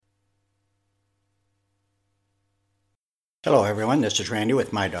Hello, everyone. This is Randy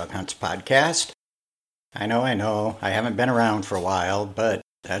with My Dog Hunts Podcast. I know, I haven't been around for a while, but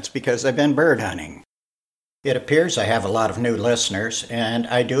that's because I've been bird hunting. It appears I have a lot of new listeners, and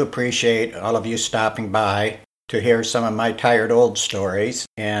I do appreciate all of you stopping by to hear some of my tired old stories,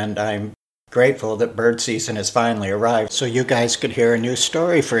 and I'm grateful that bird season has finally arrived so you guys could hear a new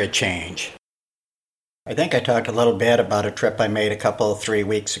story for a change. I think I talked a little bit about a trip I made 3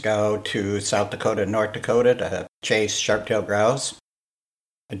 weeks ago to South Dakota and North Dakota to chase sharp-tailed grouse.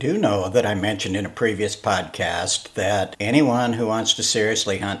 I do know that I mentioned in a previous podcast that anyone who wants to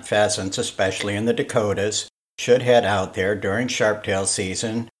seriously hunt pheasants, especially in the Dakotas, should head out there during sharp-tail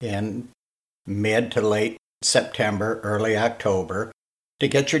season in mid to late September, early October, to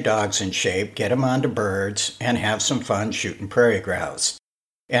get your dogs in shape, get them onto birds, and have some fun shooting prairie grouse.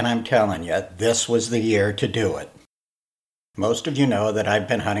 And I'm telling you, this was the year to do it. Most of you know that I've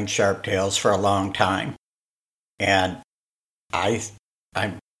been hunting sharptails for a long time. And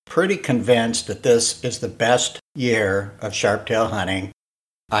I'm pretty convinced that this is the best year of sharptail hunting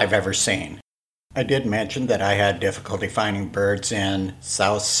I've ever seen. I did mention that I had difficulty finding birds in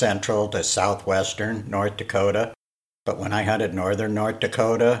south central to southwestern North Dakota. But when I hunted northern North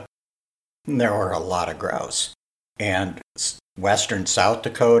Dakota, there were a lot of grouse. And western South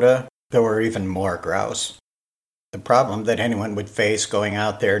Dakota, there were even more grouse. The problem that anyone would face going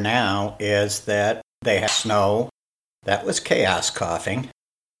out there now is that they have snow. That was chaos coughing.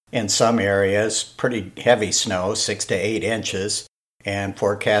 In some areas, pretty heavy snow, 6 to 8 inches, and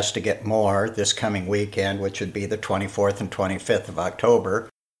forecast to get more this coming weekend, which would be the 24th and 25th of October.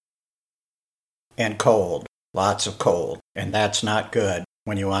 And cold, lots of cold, and that's not good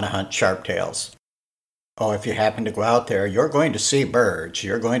when you want to hunt sharptails. Oh, if you happen to go out there, you're going to see birds.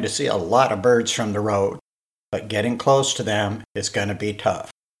 You're going to see a lot of birds from the road, but getting close to them is going to be tough.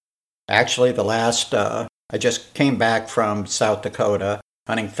 Actually, I just came back from South Dakota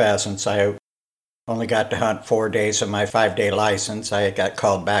hunting pheasants. I only got to hunt 4 days of my 5-day license. I got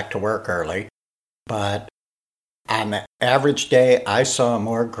called back to work early, but on the average day, I saw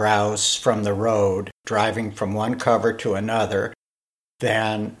more grouse from the road driving from one cover to another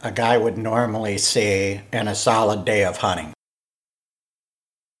than a guy would normally see in a solid day of hunting.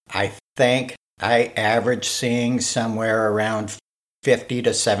 I think I average seeing somewhere around 50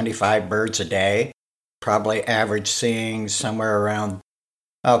 to 75 birds a day. Probably average seeing somewhere around,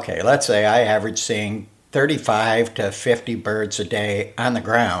 let's say I average seeing 35 to 50 birds a day on the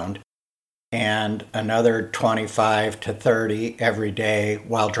ground and another 25 to 30 every day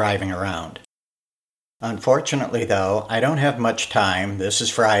while driving around. Unfortunately, though, I don't have much time. This is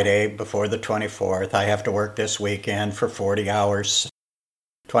Friday before the 24th. I have to work this weekend for 40 hours,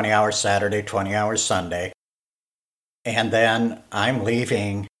 20 hours Saturday, 20 hours Sunday. And then I'm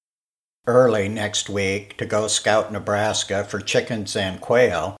leaving early next week to go scout Nebraska for chickens and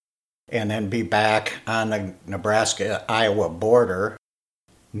quail, and then be back on the Nebraska-Iowa border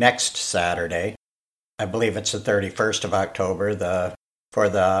next Saturday. I believe it's the 31st of October, for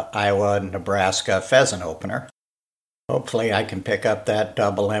the Iowa-Nebraska pheasant opener. Hopefully I can pick up that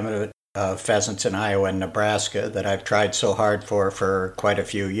double limit of pheasants in Iowa and Nebraska that I've tried so hard for quite a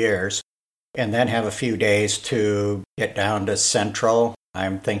few years, and then have a few days to get down to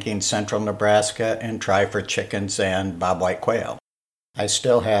I'm thinking central Nebraska, and try for chickens and bobwhite quail. I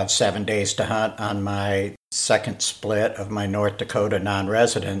still have 7 days to hunt on my second split of my North Dakota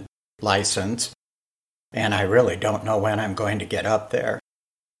non-resident license, and I really don't know when I'm going to get up there.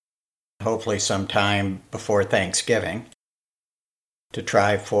 Hopefully sometime before Thanksgiving, to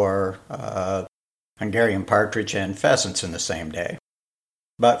try for Hungarian partridge and pheasants in the same day.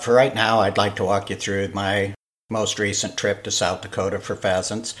 But for right now, I'd like to walk you through my most recent trip to South Dakota for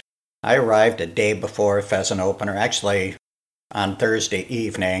pheasants. I arrived a day before pheasant opener, actually on Thursday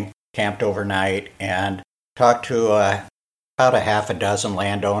evening, camped overnight, and talked to about a half a dozen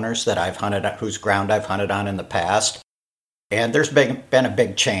landowners that I've hunted, whose ground I've hunted on in the past. And there's been a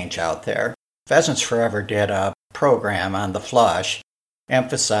big change out there. Pheasants Forever did a program on the Flush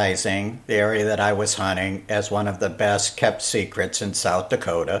emphasizing the area that I was hunting as one of the best kept secrets in South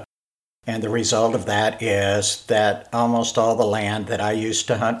Dakota. And the result of that is that almost all the land that I used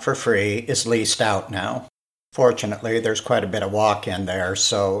to hunt for free is leased out now. Fortunately, there's quite a bit of walk-in there,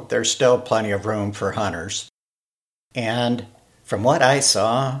 so there's still plenty of room for hunters. And from what I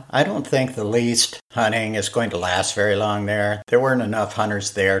saw, I don't think the leased hunting is going to last very long there. There weren't enough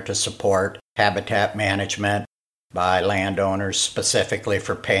hunters there to support habitat management by landowners specifically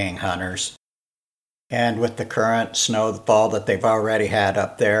for paying hunters. And with the current snowfall that they've already had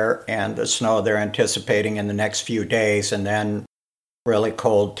up there and the snow they're anticipating in the next few days, and then really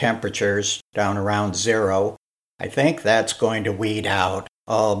cold temperatures down around zero, I think that's going to weed out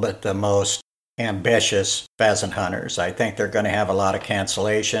all but the most ambitious pheasant hunters. I think they're going to have a lot of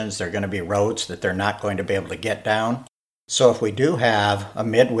cancellations. There are going to be roads that they're not going to be able to get down. So if we do have a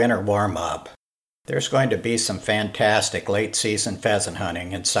midwinter warm-up, there's going to be some fantastic late-season pheasant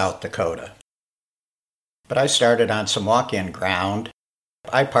hunting in South Dakota. But I started on some walk-in ground.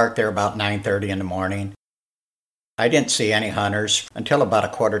 I parked there about 9:30 in the morning. I didn't see any hunters until about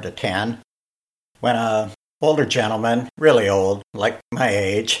 9:45, when an older gentleman, really old, like my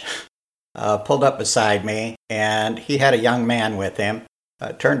age, pulled up beside me, and he had a young man with him.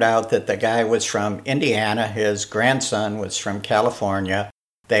 Turned out that the guy was from Indiana. His grandson was from California.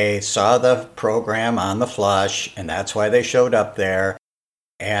 They saw the program on the flush, and that's why they showed up there.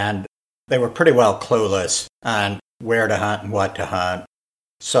 And they were pretty well clueless on where to hunt and what to hunt.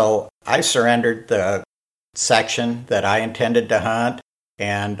 So I surrendered the section that I intended to hunt,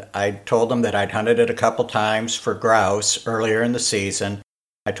 and I told them that I'd hunted it a couple times for grouse earlier in the season.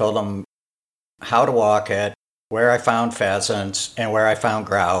 I told them how to walk it, where I found pheasants, and where I found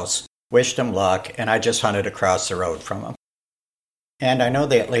grouse. Wished them luck, and I just hunted across the road from them. And I know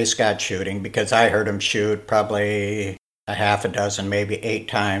they at least got shooting, because I heard them shoot probably a half a dozen, maybe 8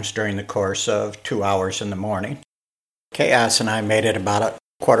 times during the course of 2 hours in the morning. Chaos and I made it about a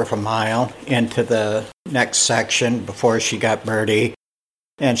quarter of a mile into the next section before she got birdie,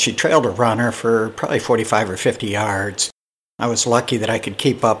 and she trailed a runner for probably 45 or 50 yards. I was lucky that I could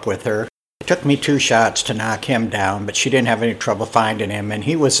keep up with her. It took me 2 shots to knock him down, but she didn't have any trouble finding him, and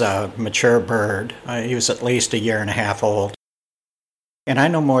he was a mature bird. He was at least 1.5 years old. And I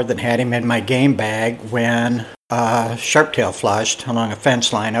no more than had him in my game bag when a sharptail flushed along a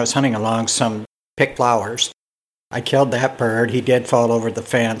fence line. I was hunting along some picked flowers. I killed that bird. He did fall over the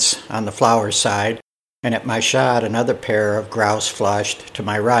fence on the flower side, and at my shot, another pair of grouse flushed to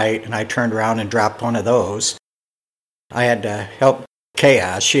my right, and I turned around and dropped one of those. I had to help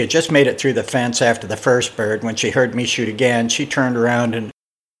Chaos. She had just made it through the fence after the first bird. When she heard me shoot again, she turned around and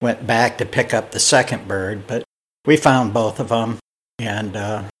went back to pick up the second bird, but we found both of them. And,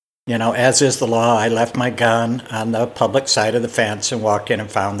 as is the law, I left my gun on the public side of the fence and walked in and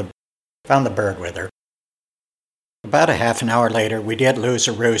found the bird with her. About a half an hour later, we did lose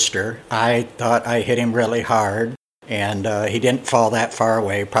a rooster. I thought I hit him really hard, and he didn't fall that far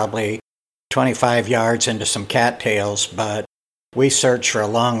away, probably 25 yards into some cattails, but we searched for a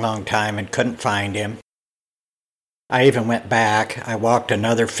long, long time and couldn't find him. I even went back. I walked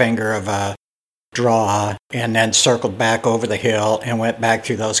another finger of a draw and then circled back over the hill and went back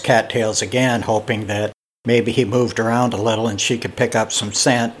through those cattails again, hoping that maybe he moved around a little and she could pick up some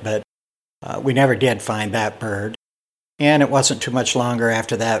scent, but we never did find that bird. And it wasn't too much longer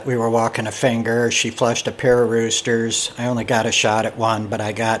after that. We were walking a finger. She flushed a pair of roosters. I only got a shot at one, but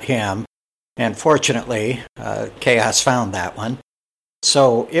I got him. And fortunately, Chaos found that one.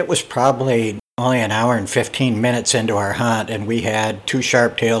 So it was probably only 1 hour and 15 minutes into our hunt, and we had 2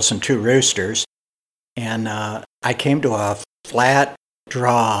 sharptails and 2 roosters. And I came to a flat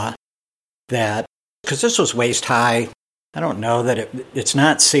draw that, because this was waist high, I don't know that it's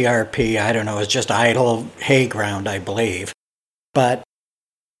not CRP, I don't know, it's just idle hay ground, I believe. But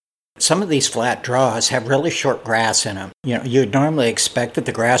some of these flat draws have really short grass in them. You'd normally expect that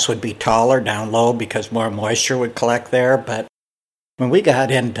the grass would be taller down low because more moisture would collect there, but when we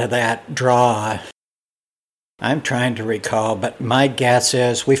got into that draw, I'm trying to recall, but my guess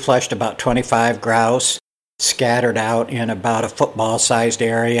is we flushed about 25 grouse, scattered out in about a football-sized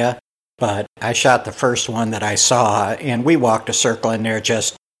area, but I shot the first one that I saw, and we walked a circle in there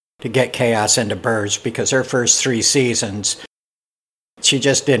just to get Chaos into birds, because her first 3 seasons, she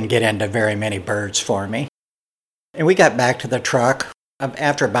just didn't get into very many birds for me. And we got back to the truck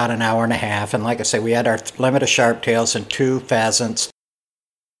after about 1.5 hours, and like I say, we had our limit of sharptails and 2 pheasants.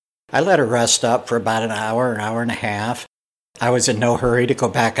 I let her rest up for about 1 hour, 1.5 hours. I was in no hurry to go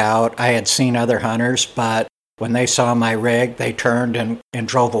back out. I had seen other hunters, but when they saw my rig, they turned and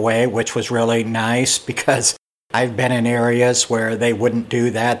drove away, which was really nice, because I've been in areas where they wouldn't do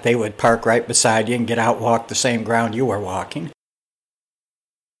that. They would park right beside you and get out, walk the same ground you were walking.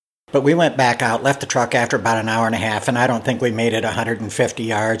 But we went back out, left the truck after about 1.5 hours, and I don't think we made it 150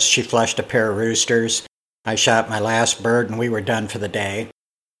 yards. She flushed a pair of roosters. I shot my last bird, and we were done for the day.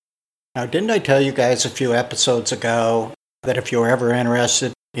 Now, didn't I tell you guys a few episodes ago that if you were ever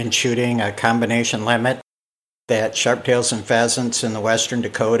interested in shooting a combination limit, that sharptails and pheasants in the western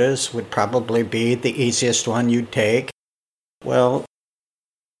Dakotas would probably be the easiest one you'd take? Well,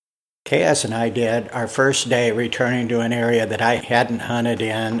 Chaos and I did our first day returning to an area that I hadn't hunted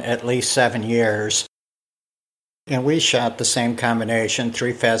in at least 7 years. And we shot the same combination,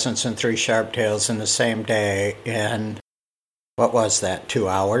 3 pheasants and 3 sharptails in the same day in, 2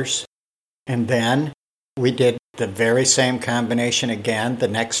 hours? And then we did the very same combination again the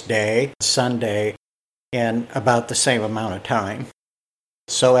next day, Sunday, in about the same amount of time.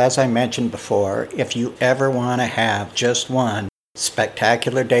 So as I mentioned before, if you ever want to have just one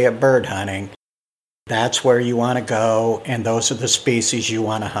spectacular day of bird hunting, that's where you want to go, and those are the species you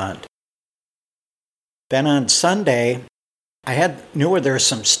want to hunt. Then on Sunday, I knew where there was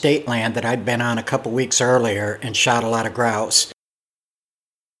some state land that I'd been on a couple weeks earlier and shot a lot of grouse.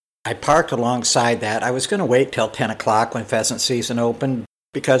 I parked alongside that. I was going to wait till 10 o'clock when pheasant season opened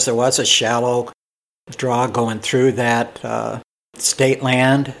because there was a shallow draw going through that state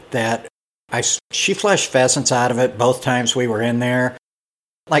land that she flushed pheasants out of it both times we were in there,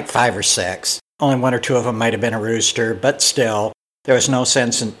 like 5 or 6. Only 1 or 2 of them might have been a rooster, but still, there was no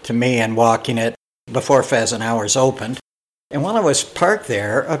sense to me in walking it before pheasant hours opened. And while I was parked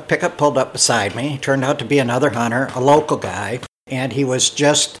there, a pickup pulled up beside me. It turned out to be another hunter, a local guy, and he was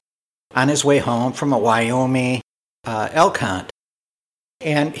just on his way home from a Wyoming elk hunt.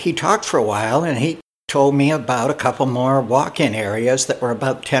 And he talked for a while, and he told me about a couple more walk-in areas that were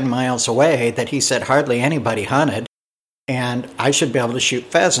about 10 miles away that he said hardly anybody hunted, and I should be able to shoot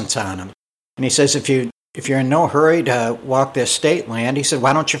pheasants on them. And he says, if you're in no hurry to walk this state land, he said,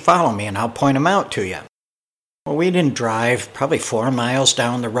 why don't you follow me and I'll point them out to you. Well, we didn't drive probably 4 miles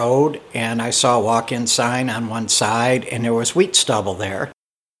down the road, and I saw a walk-in sign on one side, and there was wheat stubble there.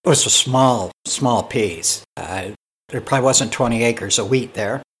 It was a small piece. There probably wasn't 20 acres of wheat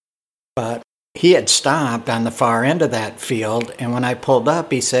there. But he had stopped on the far end of that field, and when I pulled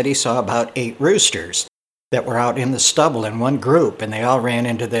up, he said he saw about 8 roosters that were out in the stubble in one group, and they all ran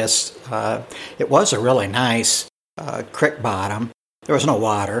into this. It was a really nice creek bottom. There was no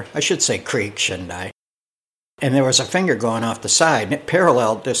water. I should say creek, shouldn't I? And there was a finger going off the side,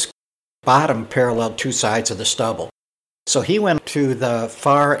 and this bottom paralleled 2 sides of the stubble. So he went to the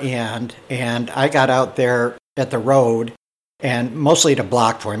far end, and I got out there at the road, and mostly to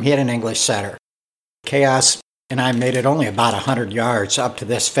block for him. He had an English setter. Chaos and I made it only about 100 yards up to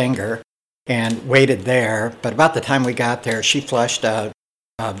this finger and waited there. But about the time we got there, she flushed a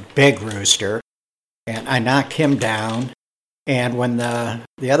big rooster, and I knocked him down. And when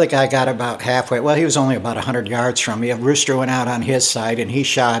the other guy got about halfway, well, he was only about 100 yards from me, a rooster went out on his side, and he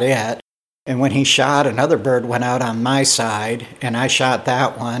shot it. And when he shot, another bird went out on my side, and I shot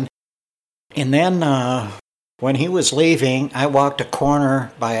that one. And then when he was leaving, I walked a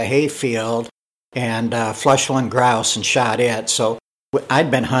corner by a hayfield and flushed one grouse and shot it. So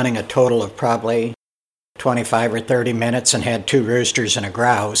I'd been hunting a total of probably 25 or 30 minutes and had 2 roosters and a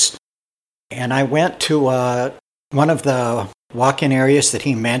grouse. And I went to one of the walk-in areas that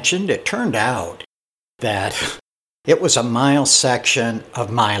he mentioned. It turned out that it was a mile section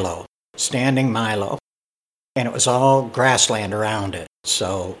of milo, standing milo, and it was all grassland around it.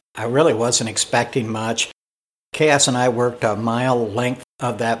 So I really wasn't expecting much. Chaos and I worked a mile length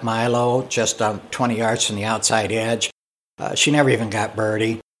of that milo, just 20 yards from the outside edge. She never even got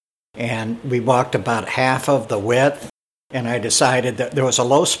birdie. And we walked about half of the width, and I decided that there was a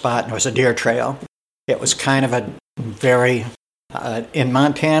low spot and there was a deer trail. It was kind of a very, in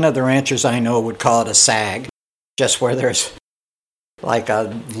Montana, the ranchers I know would call it a sag, just where there's like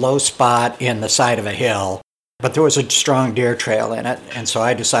a low spot in the side of a hill. But there was a strong deer trail in it, and so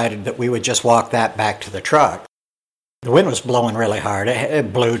I decided that we would just walk that back to the truck. The wind was blowing really hard.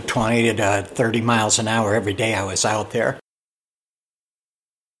 It blew 20 to 30 miles an hour every day I was out there.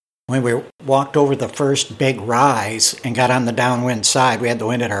 When we walked over the first big rise and got on the downwind side, we had the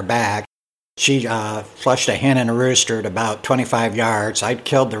wind at our back. She flushed a hen and a rooster at about 25 yards. I'd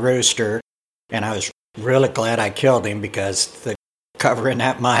killed the rooster, and I was really glad I killed him because the cover in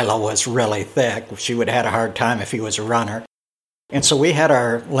that milo was really thick. She would have had a hard time if he was a runner. And so we had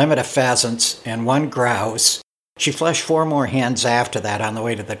our limit of pheasants and 1 grouse. She flushed 4 more hens after that on the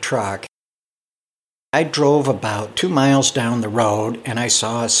way to the truck. I drove about 2 miles down the road, and I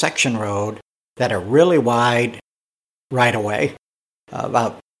saw a section road that had a really wide right-of-way,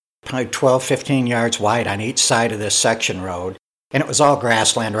 about probably 12, 15 yards wide on each side of this section road. And it was all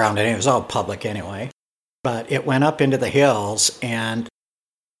grassland around it. It was all public anyway. But it went up into the hills, and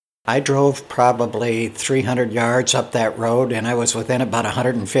I drove probably 300 yards up that road, and I was within about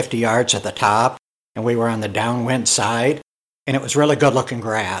 150 yards at the top, and we were on the downwind side, and it was really good-looking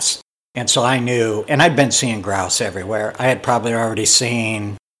grass. And so I knew, and I'd been seeing grouse everywhere. I had probably already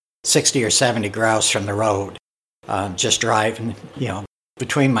seen 60 or 70 grouse from the road, just driving,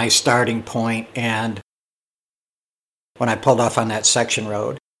 between my starting point and when I pulled off on that section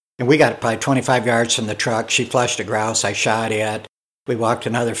road. And we got probably 25 yards from the truck. She flushed a grouse. I shot it. We walked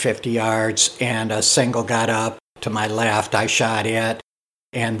another 50 yards, and a single got up to my left. I shot it.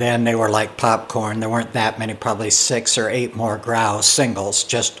 And then they were like popcorn. There weren't that many, probably 6 or 8 more grouse singles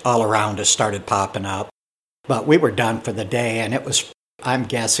just all around us started popping up. But we were done for the day, and I'm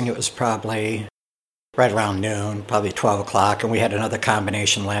guessing it was probably right around noon, probably 12 o'clock, and we had another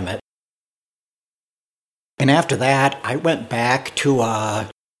combination limit. And after that, I went back to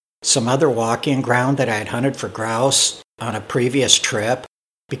some other walk-in ground that I had hunted for grouse on a previous trip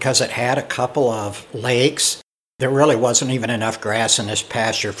because it had a couple of lakes. There really wasn't even enough grass in this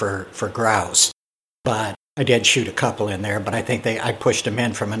pasture for grouse, but I did shoot a couple in there, but I think I pushed them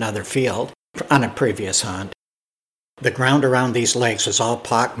in from another field on a previous hunt. The ground around these lakes was all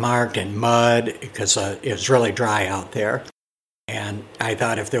pockmarked and mud because it was really dry out there. And I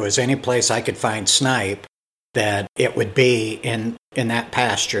thought if there was any place I could find snipe, that it would be in that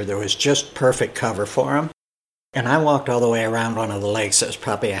pasture. There was just perfect cover for them. And I walked all the way around one of the lakes that was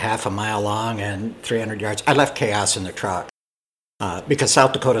probably a half a mile long and 300 yards. I left chaos in the truck because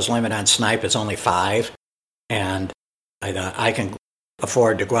South Dakota's limit on snipe is only 5. And I thought I can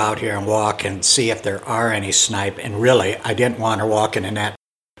afford to go out here and walk and see if there are any snipe. And really, I didn't want her walking in that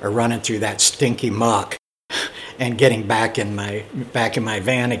or running through that stinky muck and getting back in my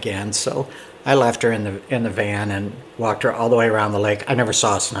van again. So I left her in the van and walked her all the way around the lake. I never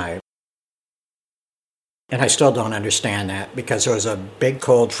saw a snipe. And I still don't understand that because there was a big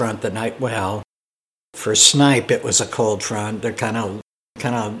cold front the night. Well, for snipe, it was a cold front. They're kind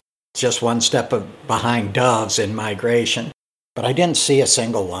of just one step behind doves in migration. But I didn't see a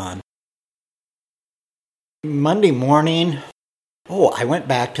single one. Monday morning, I went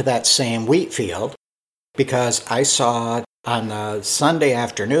back to that same wheat field because I saw on the Sunday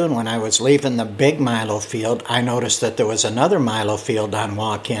afternoon when I was leaving the big Milo field, I noticed that there was another Milo field on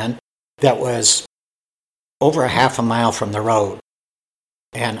walk-in that was over a half a mile from the road.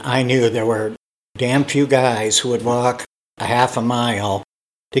 And I knew there were damn few guys who would walk a half a mile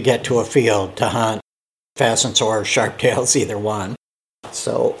to get to a field to hunt pheasants or sharptails, either one.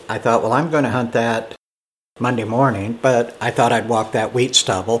 So I thought, well, I'm going to hunt that Monday morning, but I thought I'd walk that wheat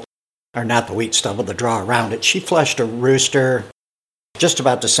stubble, or not the wheat stubble, the draw around it. She flushed a rooster just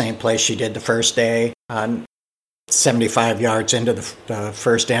about the same place she did the first day, on 75 yards into the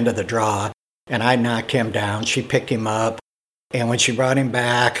first end of the draw. And I knocked him down. She picked him up. And when she brought him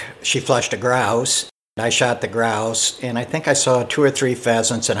back, she flushed a grouse. I shot the grouse. And I think I saw 2 or 3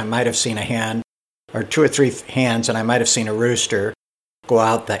 pheasants, and I might have seen a hen, or 2 or 3 hens, and I might have seen a rooster go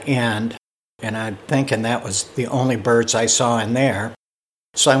out the end. And I'm thinking that was the only birds I saw in there.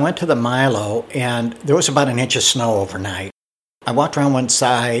 So I went to the Milo, and there was about an inch of snow overnight. I walked around one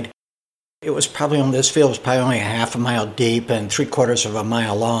side. It was probably on this field was probably only a half a mile deep and 3/4 of a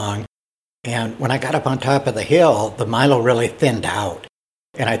mile long. And when I got up on top of the hill, the Milo really thinned out.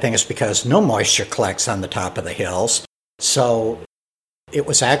 And I think it's because no moisture collects on the top of the hills. So it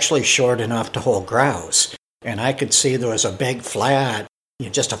was actually short enough to hold grouse. And I could see there was a big flat,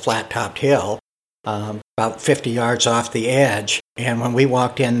 just a flat-topped hill, about 50 yards off the edge. And when we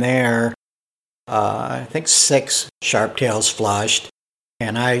walked in there, I think 6 sharptails flushed.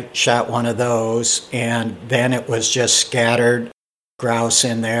 And I shot one of those. And then it was just scattered grouse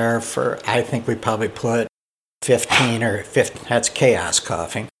in there for, I think we probably put 15 or 15, that's chaos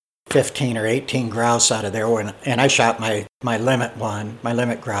coughing, 15 or 18 grouse out of there. And I shot my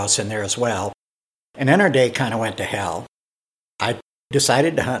limit grouse in there as well. And then our day kind of went to hell. I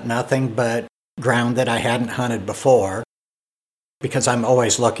decided to hunt nothing but ground that I hadn't hunted before because I'm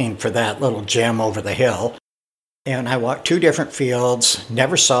always looking for that little gem over the hill. And I walked 2 different fields,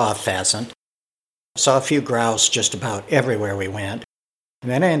 never saw a pheasant, saw a few grouse just about everywhere we went. And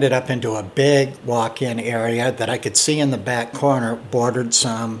then I ended up into a big walk-in area that I could see in the back corner bordered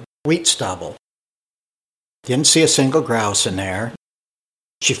some wheat stubble. Didn't see a single grouse in there.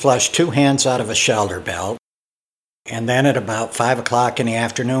 She flushed 2 hens out of a shelter belt. And then at about 5 o'clock in the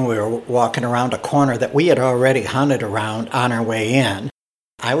afternoon, we were walking around a corner that we had already hunted around on our way in.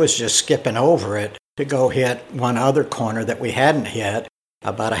 I was just skipping over it to go hit one other corner that we hadn't hit,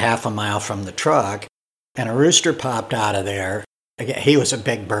 about a half a mile from the truck. And a rooster popped out of there. He was a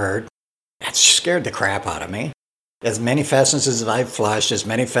big bird. That scared the crap out of me. As many pheasants as I've flushed, as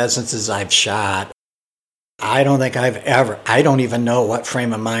many pheasants as I've shot, I don't even know what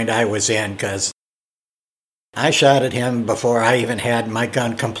frame of mind I was in because I shot at him before I even had my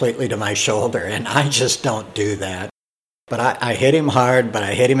gun completely to my shoulder, and I just don't do that. But I hit him hard, but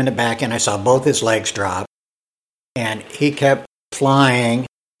I hit him in the back, and I saw both his legs drop, and he kept flying,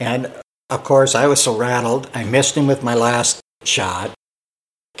 and of course I was so rattled, I missed him with my last shot,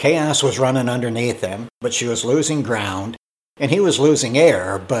 Chaos was running underneath him, but she was losing ground, and he was losing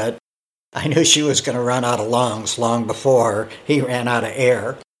air, but I knew she was going to run out of lungs long before he ran out of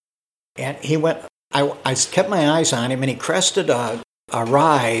air. And I kept my eyes on him, and he crested a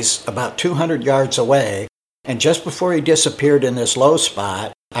rise about 200 yards away, and just before he disappeared in this low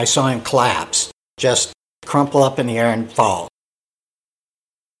spot, I saw him collapse, just crumple up in the air and fall.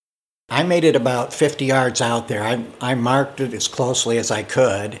 I made it about 50 yards out there. I marked it as closely as I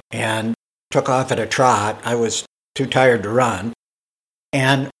could and took off at a trot. I was too tired to run.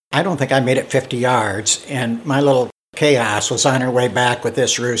 And I don't think I made it 50 yards, and my little Chaos was on her way back with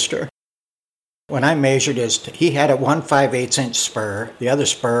this rooster. When I measured he had a 1 5/8-inch spur. The other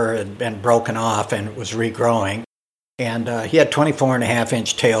spur had been broken off and was regrowing. And he had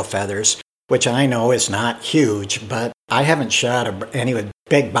 24.5-inch tail feathers, which I know is not huge, but I haven't shot any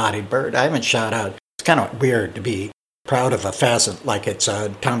big-bodied bird. I haven't shot out. It's kind of weird to be proud of a pheasant like it's a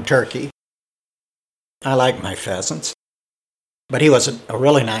tom turkey. I like my pheasants. But he was a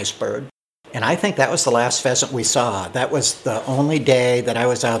really nice bird. And I think that was the last pheasant we saw. That was the only day that I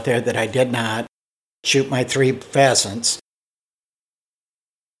was out there that I did not shoot my 3 pheasants.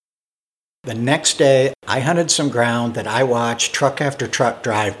 The next day, I hunted some ground that I watched truck after truck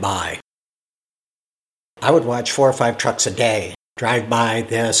drive by. I would watch 4 or 5 trucks a day drive by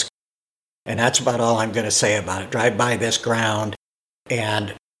this, and that's about all I'm going to say about it. Drive by this ground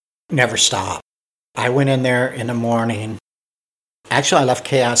and never stop. I went in there in the morning. Actually, I left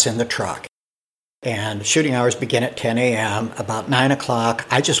Chaos in the truck, and shooting hours begin at 10 a.m. About 9 o'clock,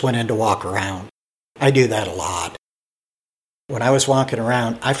 I just went in to walk around. I do that a lot. When I was walking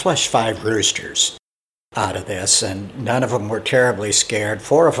around, I flushed 5 roosters out of this, and none of them were terribly scared.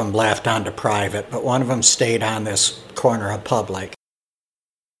 4 of them left onto private, but 1 of them stayed on this corner of public.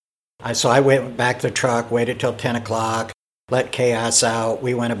 So I went back to the truck, waited till 10 o'clock, let Chaos out.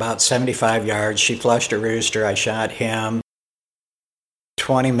 We went about 75 yards. She flushed a rooster. I shot him.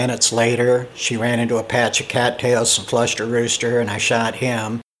 20 minutes later, she ran into a patch of cattails and flushed a rooster, and I shot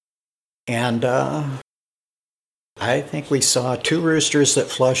him. And I think we saw 2 roosters that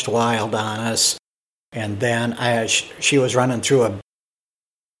flushed wild on us. And then she was running through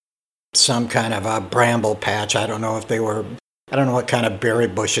some kind of a bramble patch. I don't know what kind of berry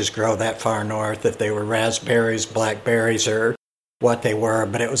bushes grow that far north, if they were raspberries, blackberries, or what they were,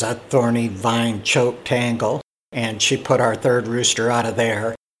 but it was a thorny vine choke tangle. And she put our 3rd rooster out of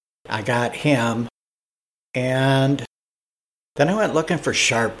there. I got him. And then I went looking for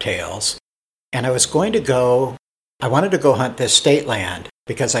sharptails. And I wanted to go hunt this state land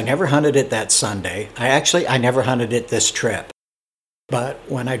because I never hunted it that Sunday. I never hunted it this trip. But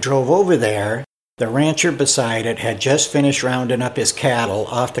when I drove over there, the rancher beside it had just finished rounding up his cattle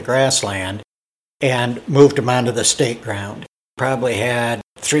off the grassland and moved them onto the state ground. Probably had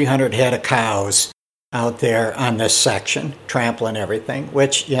 300 head of cows out there on this section, trampling everything,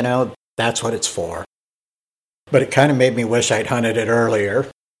 which, that's what it's for. But it kind of made me wish I'd hunted it earlier.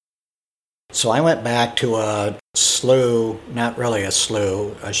 So I went back to a slough, not really a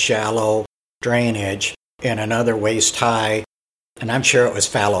slough, a shallow drainage in another waist high, and I'm sure it was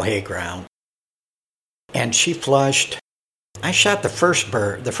fallow hay ground. And she flushed. I shot the first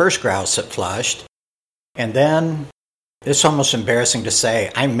grouse that flushed, and then, it's almost embarrassing to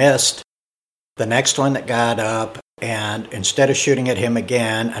say, I missed the next one that got up, and instead of shooting at him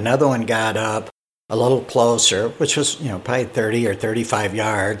again, another one got up a little closer, which was, probably 30 or 35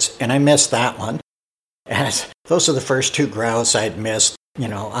 yards, and I missed that one. And those are the first 2 grouse I'd missed,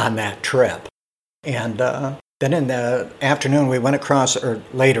 on that trip. And then in the afternoon,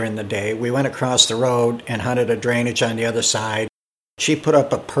 later in the day, we went across the road and hunted a drainage on the other side. She put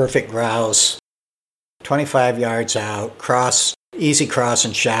up a perfect grouse, 25 yards out, easy cross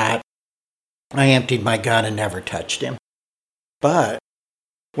and shot. I emptied my gun and never touched him. But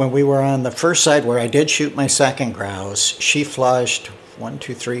when we were on the first side where I did shoot my second grouse, she flushed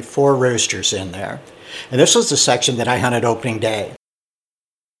 4 roosters in there. And this was the section that I hunted opening day.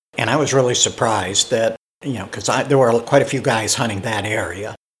 And I was really surprised that, because there were quite a few guys hunting that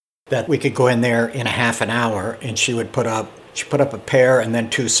area, that we could go in there in a half an hour and she put up a pair and then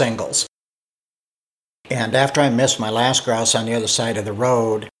 2 singles. And after I missed my last grouse on the other side of the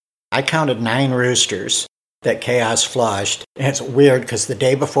road, I counted 9 roosters that Chaos flushed. And it's weird because the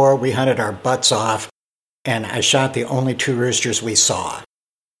day before we hunted our butts off and I shot the only 2 roosters we saw.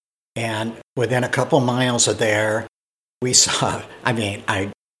 And within a couple miles of there, we saw,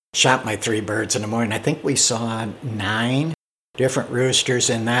 I shot my 3 birds in the morning. I think we saw 9 different roosters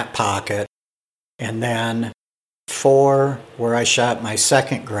in that pocket. And then 4 where I shot my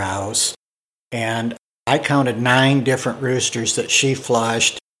second grouse. And I counted 9 different roosters that she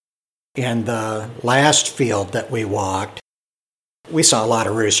flushed in the last field that we walked, we saw a lot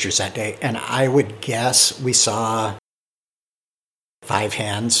of roosters that day, and I would guess we saw 5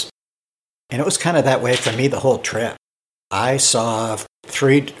 hens. And it was kind of that way for me the whole trip. I saw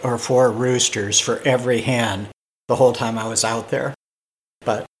 3 or 4 roosters for every hen the whole time I was out there.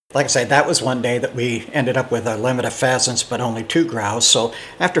 But like I said, that was one day that we ended up with a limit of pheasants, but only 2 grouse. So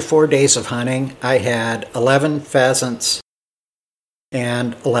after 4 days of hunting, I had 11 pheasants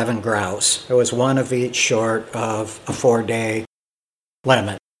and 11 grouse. It was one of each short of a 4-day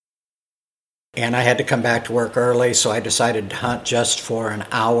limit. And I had to come back to work early, so I decided to hunt just for an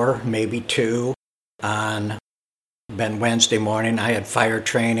hour, maybe 2, on Wednesday morning. I had fire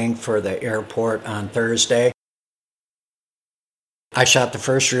training for the airport on Thursday. I shot the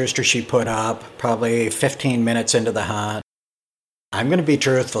first rooster she put up, probably 15 minutes into the hunt. I'm going to be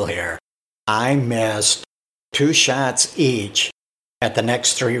truthful here. I missed 2 shots each at the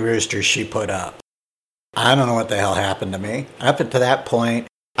next 3 roosters she put up. I don't know what the hell happened to me. Up to that point,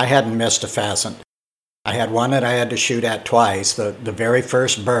 I hadn't missed a pheasant. I had one that I had to shoot at twice, the very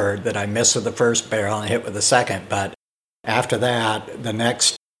first bird that I missed with the first barrel and hit with the second. But after that, the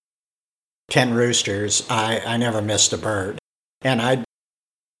next 10 roosters, I never missed a bird. And I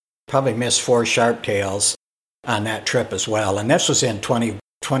probably missed 4 sharptails on that trip as well. And this was in 20,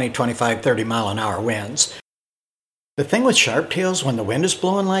 25, 30 mile an hour winds. The thing with sharptails when the wind is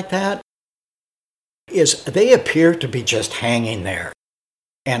blowing like that is they appear to be just hanging there.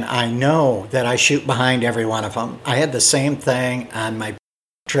 And I know that I shoot behind every one of them. I had the same thing on my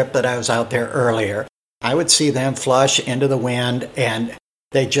trip that I was out there earlier. I would see them flush into the wind, and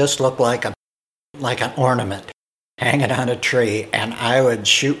they just look like an ornament hanging on a tree, and I would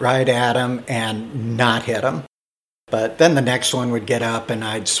shoot right at them and not hit them. But then the next one would get up, and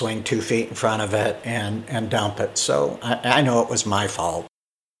I'd swing 2 feet in front of it and dump it. So I know it was my fault.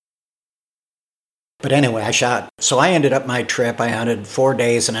 But anyway, I shot. So I ended up my trip. I hunted 4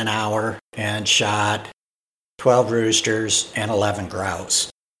 days and an hour and shot 12 roosters and 11 grouse.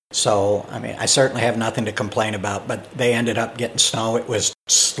 So, I mean, I certainly have nothing to complain about, but they ended up getting snow. It was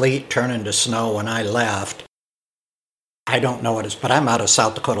sleet turning to snow when I left. I don't know what it is, but I'm out of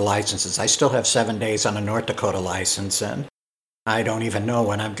South Dakota licenses. I still have 7 days on a North Dakota license, and I don't even know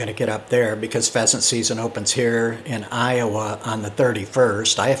when I'm going to get up there because pheasant season opens here in Iowa on the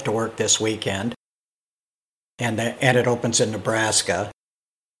 31st. I have to work this weekend. And it opens in Nebraska.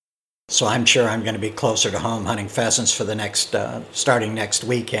 So I'm sure I'm going to be closer to home hunting pheasants for the next, starting next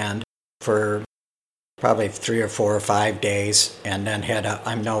weekend for probably 3 or 4 or 5 days, and then head up.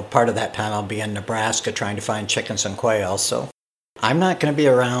 I know part of that time I'll be in Nebraska trying to find chickens and quail. So I'm not going to be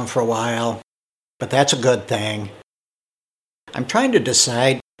around for a while, but that's a good thing. I'm trying to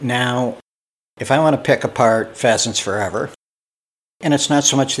decide now if I want to pick apart Pheasants Forever. And it's not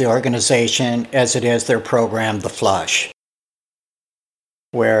so much the organization as it is their program, The Flush,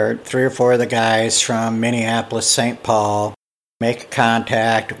 where 3 or 4 of the guys from Minneapolis, St. Paul, make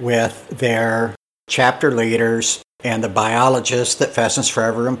contact with their chapter leaders and the biologists that Pheasants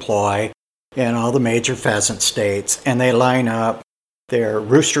Forever employ in all the major pheasant states, and they line up their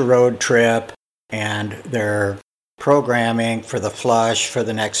Rooster Road trip and their programming for The Flush for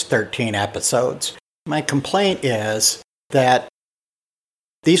the next 13 episodes. My complaint is that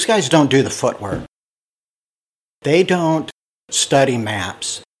these guys don't do the footwork. They don't study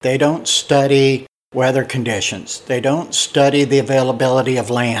maps. They don't study weather conditions. They don't study the availability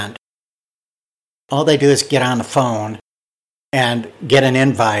of land. All they do is get on the phone and get an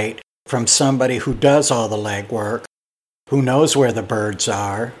invite from somebody who does all the legwork, who knows where the birds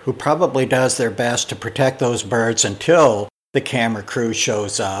are, who probably does their best to protect those birds until the camera crew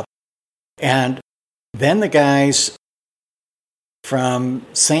shows up. And then the guys from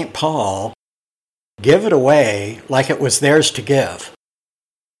St. Paul give it away like it was theirs to give.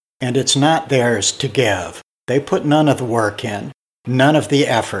 And it's not theirs to give. They put none of the work in, none of the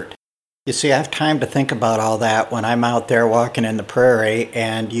effort. You see, I have time to think about all that when I'm out there walking in the prairie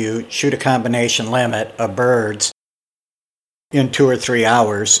and you shoot a combination limit of birds in 2 or 3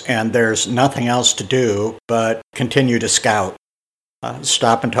 hours and there's nothing else to do but continue to scout.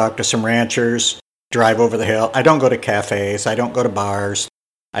 Stop and talk to some ranchers, drive over the hill. I don't go to cafes. I don't go to bars.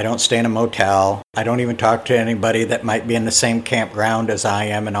 I don't stay in a motel. I don't even talk to anybody that might be in the same campground as I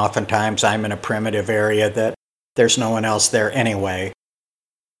am, and oftentimes I'm in a primitive area that there's no one else there anyway.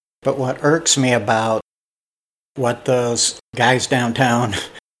 But what irks me about what those guys downtown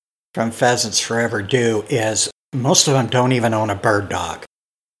from Pheasants Forever do is most of them don't even own a bird dog.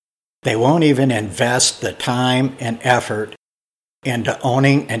 They won't even invest the time and effort into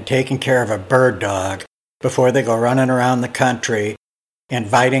owning and taking care of a bird dog before they go running around the country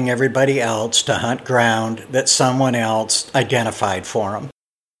inviting everybody else to hunt ground that someone else identified for them.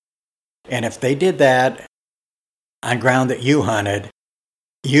 And if they did that on ground that you hunted,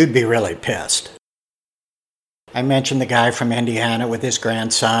 you'd be really pissed. I mentioned the guy from Indiana with his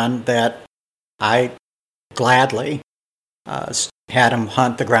grandson that I gladly had him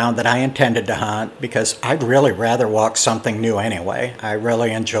hunt the ground that I intended to hunt because I'd really rather walk something new anyway. I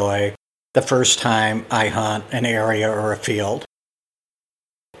really enjoy the first time I hunt an area or a field.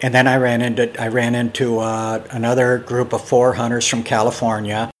 And then I ran into another group of 4 hunters from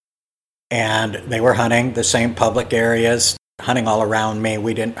California, and they were hunting the same public areas, hunting all around me.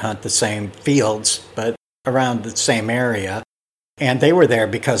 We didn't hunt the same fields, but around the same area. And they were there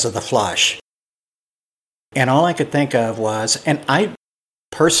because of the flush. And all I could think of was, and I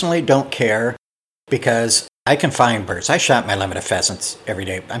personally don't care because I can find birds. I shot my limit of pheasants every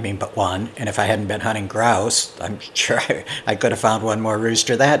day, but one. And if I hadn't been hunting grouse, I'm sure I could have found one more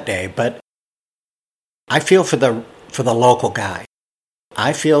rooster that day. But I feel for the local guy.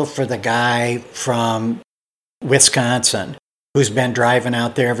 I feel for the guy from Wisconsin who's been driving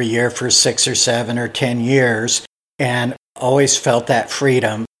out there every year for 6 or 7 or 10 years and always felt that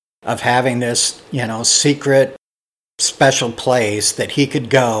freedom of having this, secret special place that he could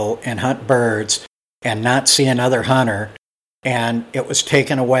go and hunt birds and not see another hunter, and it was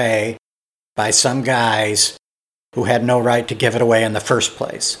taken away by some guys who had no right to give it away in the first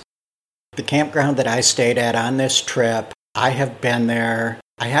place. The campground that I stayed at on this trip, I have been there.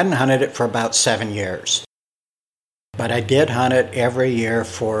 I hadn't hunted it for about 7 years, but I did hunt it every year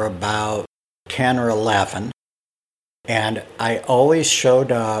for about 10 or 11, and I always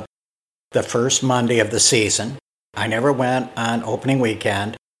showed up the first Monday of the season. I never went on opening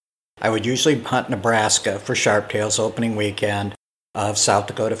weekend. I would usually hunt Nebraska for sharptails opening weekend of South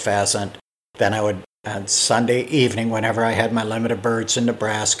Dakota pheasant. Then I would, on Sunday evening, whenever I had my limit of birds in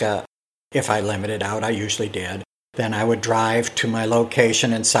Nebraska, if I limited out, I usually did, then I would drive to my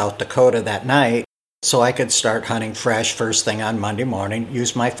location in South Dakota that night so I could start hunting fresh first thing on Monday morning,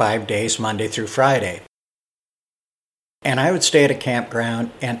 use my 5 days, Monday through Friday. And I would stay at a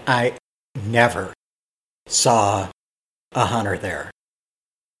campground, and I never saw a hunter there.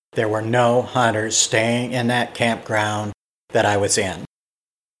 There were no hunters staying in that campground that I was in.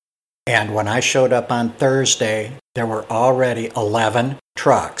 And when I showed up on Thursday, there were already 11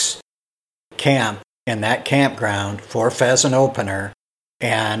 trucks camped in that campground for pheasant opener,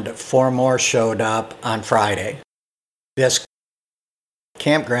 and 4 more showed up on Friday. This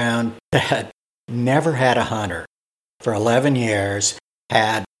campground that never had a hunter for 11 years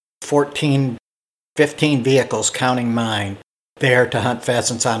had 15 vehicles, counting mine, there to hunt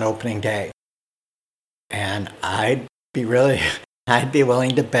pheasants on opening day. And I'd be willing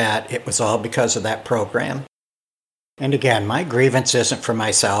to bet it was all because of that program. And again, my grievance isn't for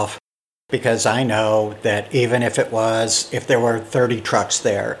myself, because I know that even if there were 30 trucks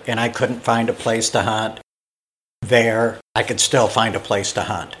there and I couldn't find a place to hunt there, I could still find a place to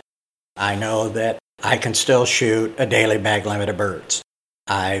hunt. I know that I can still shoot a daily bag limit of birds.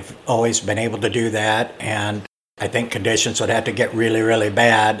 I've always been able to do that, and I think conditions would have to get really, really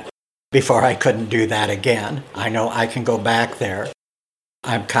bad before I couldn't do that again. I know I can go back there.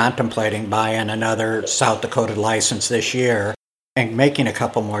 I'm contemplating buying another South Dakota license this year and making a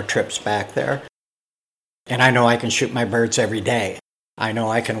couple more trips back there. And I know I can shoot my birds every day. I know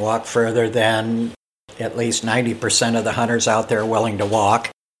I can walk further than at least 90% of the hunters out there are willing to walk.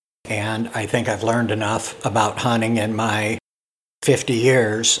 And I think I've learned enough about hunting in my 50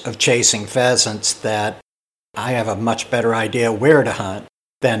 years of chasing pheasants that I have a much better idea where to hunt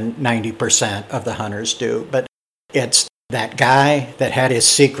than 90% of the hunters do. But it's that guy that had his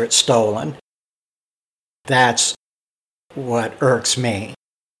secret stolen. That's what irks me.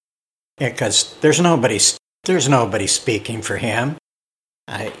 Because there's nobody speaking for him.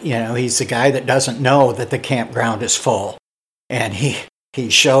 He's the guy that doesn't know that the campground is full. And he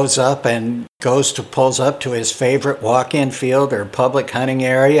shows up and pulls up to his favorite walk-in field or public hunting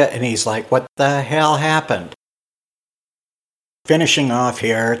area, and he's like, what the hell happened? Finishing off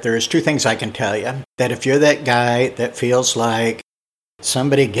here, there's 2 things I can tell you. That if you're that guy that feels like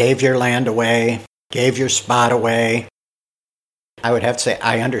somebody gave your land away, gave your spot away, I would have to say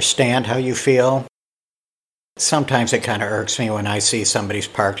I understand how you feel. Sometimes it kind of irks me when I see somebody's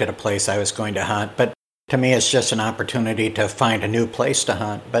parked at a place I was going to hunt, but to me it's just an opportunity to find a new place to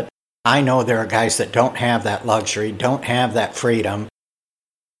hunt. But I know there are guys that don't have that luxury, don't have that freedom,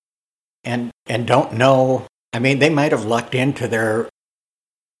 and don't know. They might have lucked into their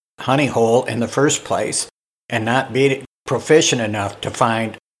honey hole in the first place and not be proficient enough to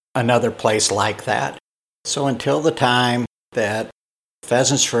find another place like that. So until the time that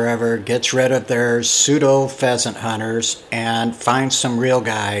Pheasants Forever gets rid of their pseudo pheasant hunters and finds some real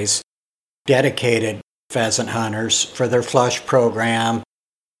guys, dedicated pheasant hunters for their flush program,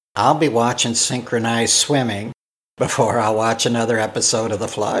 I'll be watching synchronized swimming before I'll watch another episode of The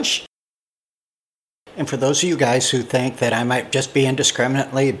Flush. And for those of you guys who think that I might just be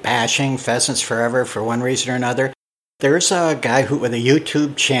indiscriminately bashing Pheasants Forever for one reason or another, there's a guy with a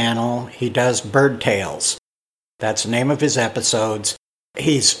YouTube channel. He does Bird Tales. That's the name of his episodes.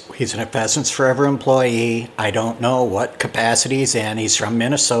 He's a Pheasants Forever employee. I don't know what capacity he's in. He's from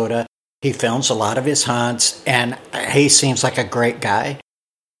Minnesota. He films a lot of his hunts, and he seems like a great guy.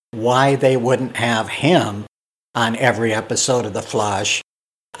 Why they wouldn't have him on every episode of The Flush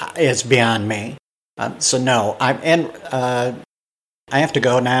is beyond me. So no, I have to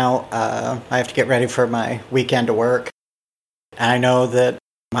go now. I have to get ready for my weekend to work. I know that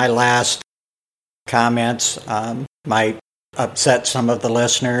my last comments might upset some of the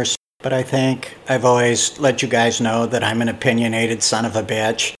listeners, but I think I've always let you guys know that I'm an opinionated son of a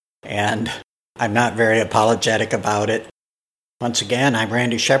bitch, and I'm not very apologetic about it. Once again, I'm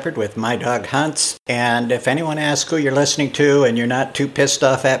Randy Shepard with My Dog Hunts, and if anyone asks who you're listening to and you're not too pissed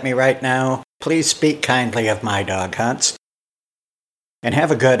off at me right now, please speak kindly of My Dog Hunts. And have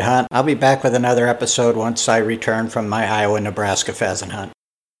a good hunt. I'll be back with another episode once I return from my Iowa-Nebraska pheasant hunt.